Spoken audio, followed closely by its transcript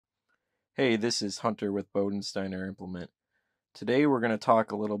Hey, this is Hunter with Bodensteiner Implement. Today we're going to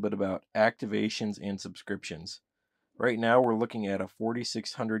talk a little bit about activations and subscriptions. Right now we're looking at a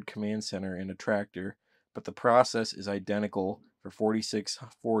 4600 command center and a tractor, but the process is identical for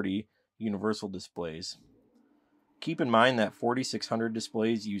 4640 universal displays. Keep in mind that 4600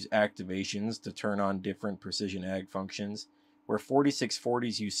 displays use activations to turn on different precision ag functions, where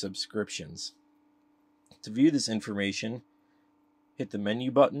 4640s use subscriptions. To view this information, hit the menu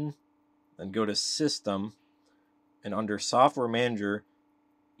button, then go to System, and under Software Manager,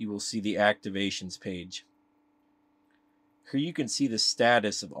 you will see the activations page. Here you can see the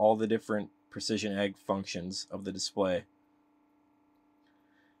status of all the different precision ag functions of the display.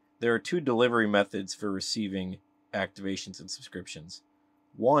 There are two delivery methods for receiving activations and subscriptions.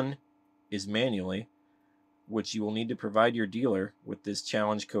 One is manually, which you will need to provide your dealer with this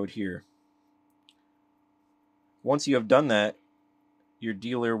challenge code here. Once you have done that, your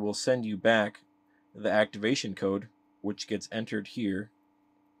dealer will send you back the activation code, which gets entered here.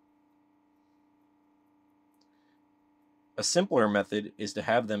 A simpler method is to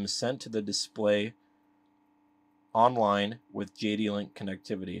have them sent to the display online with JD-Link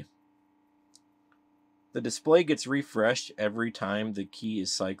connectivity. The display gets refreshed every time the key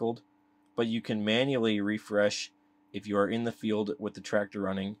is cycled, but you can manually refresh if you are in the field with the tractor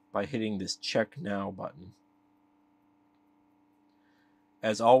running by hitting this Check Now button.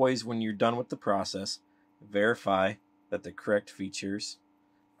 As always, when you're done with the process, verify that the correct features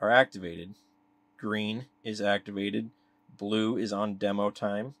are activated. Green is activated, blue is on demo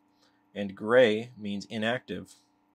time, and gray means inactive.